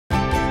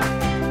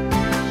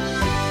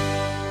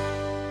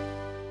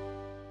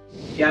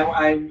Yeah,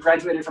 I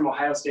graduated from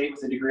Ohio State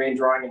with a degree in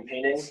drawing and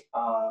painting.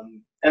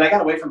 And I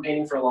got away from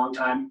painting for a long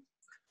time.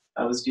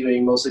 I was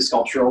doing mostly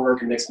sculptural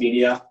work and mixed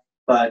media,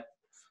 but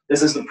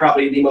this is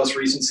probably the most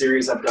recent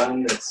series I've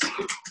done.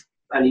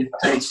 I need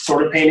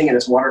sort of painting, and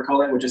it's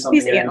watercolor, which is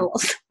something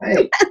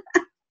I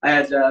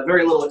had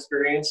very little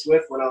experience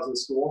with when I was in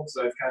school,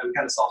 so I've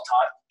kind of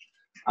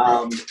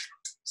self-taught.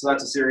 So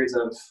that's a series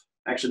of,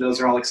 actually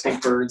those are all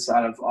extinct birds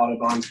out of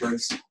Audubon's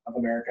Birds of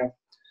America.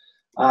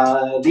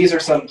 These are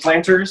some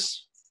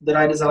planters that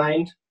I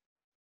designed.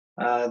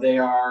 They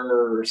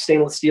are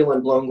stainless steel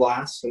and blown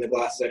glass, and the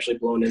glass is actually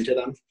blown into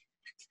them.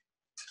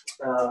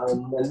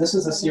 And this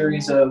is a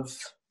series of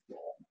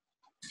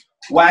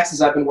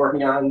waxes I've been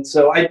working on.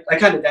 So I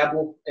kind of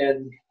dabble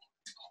in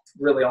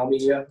really all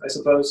media, I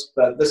suppose,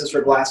 but this is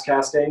for glass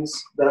castings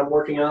that I'm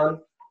working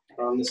on.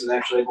 This is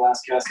actually a glass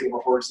casting of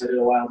a horse I did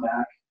a while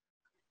back.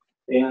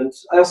 And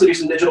I also do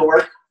some digital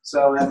work.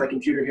 So I have my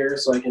computer here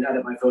so I can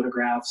edit my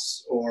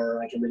photographs,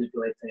 or I can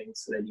manipulate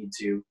things that I need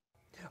to.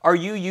 Are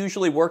you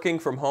usually working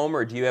from home,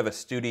 or do you have a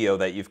studio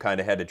that you've kind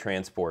of had to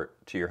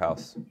transport to your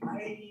house?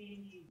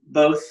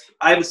 Both.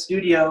 I have a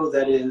studio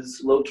that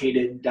is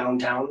located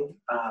downtown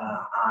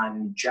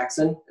on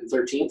Jackson and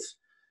 13th,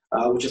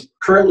 which is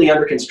currently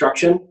under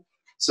construction.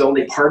 So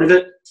only part of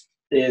it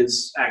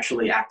is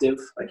actually active.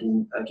 I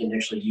can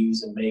actually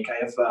use and make. I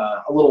have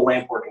a little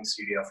lamp working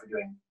studio for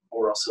doing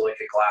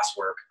borosilicate glass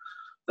work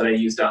that I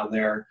use down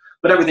there.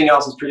 But everything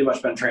else has pretty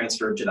much been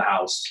transferred to the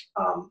house.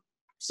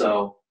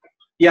 So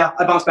yeah,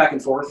 I bounce back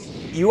and forth.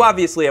 You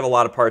obviously have a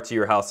lot of parts of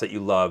your house that you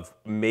love.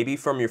 Maybe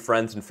from your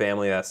friends and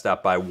family that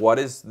stop by, what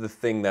is the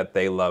thing that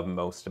they love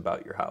most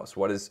about your house?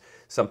 What is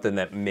something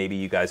that maybe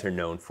you guys are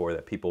known for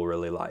that people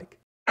really like?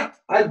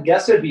 I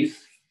guess it'd be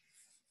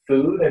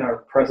food and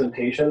our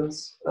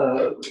presentations.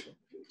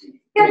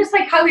 Yeah, just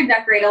like how we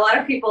decorate. A lot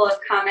of people have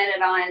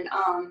commented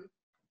on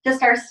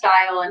just our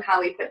style and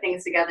how we put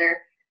things together.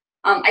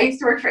 I used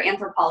to work for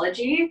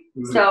anthropology,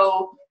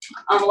 so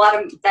a lot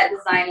of that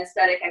design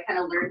aesthetic I kind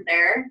of learned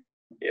there.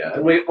 Yeah,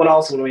 and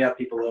when we have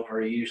people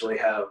over, we usually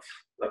have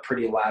a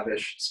pretty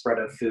lavish spread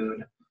of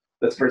food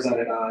that's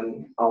presented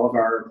on all of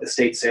our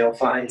estate sale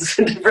finds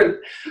and different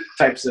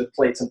types of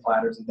plates and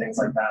platters and things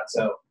like that.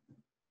 So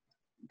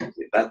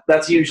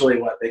that's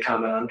usually what they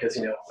comment on, because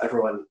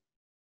everyone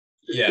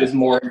is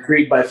more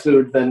intrigued by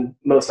food than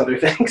most other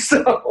things.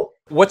 So,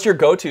 what's your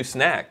go-to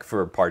snack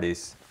for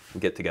parties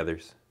and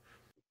get-togethers?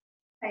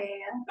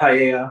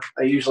 Paya.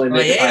 I usually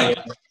make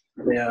paella.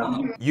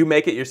 Yeah. You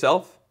make it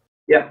yourself?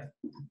 Yeah.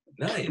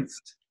 Nice.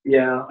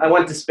 Yeah. I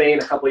went to Spain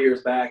a couple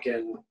years back,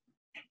 and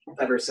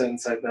ever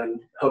since I've been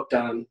hooked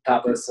on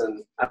tapas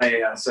and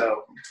paella.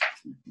 So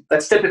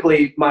that's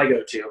typically my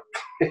go-to.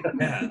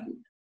 Yeah.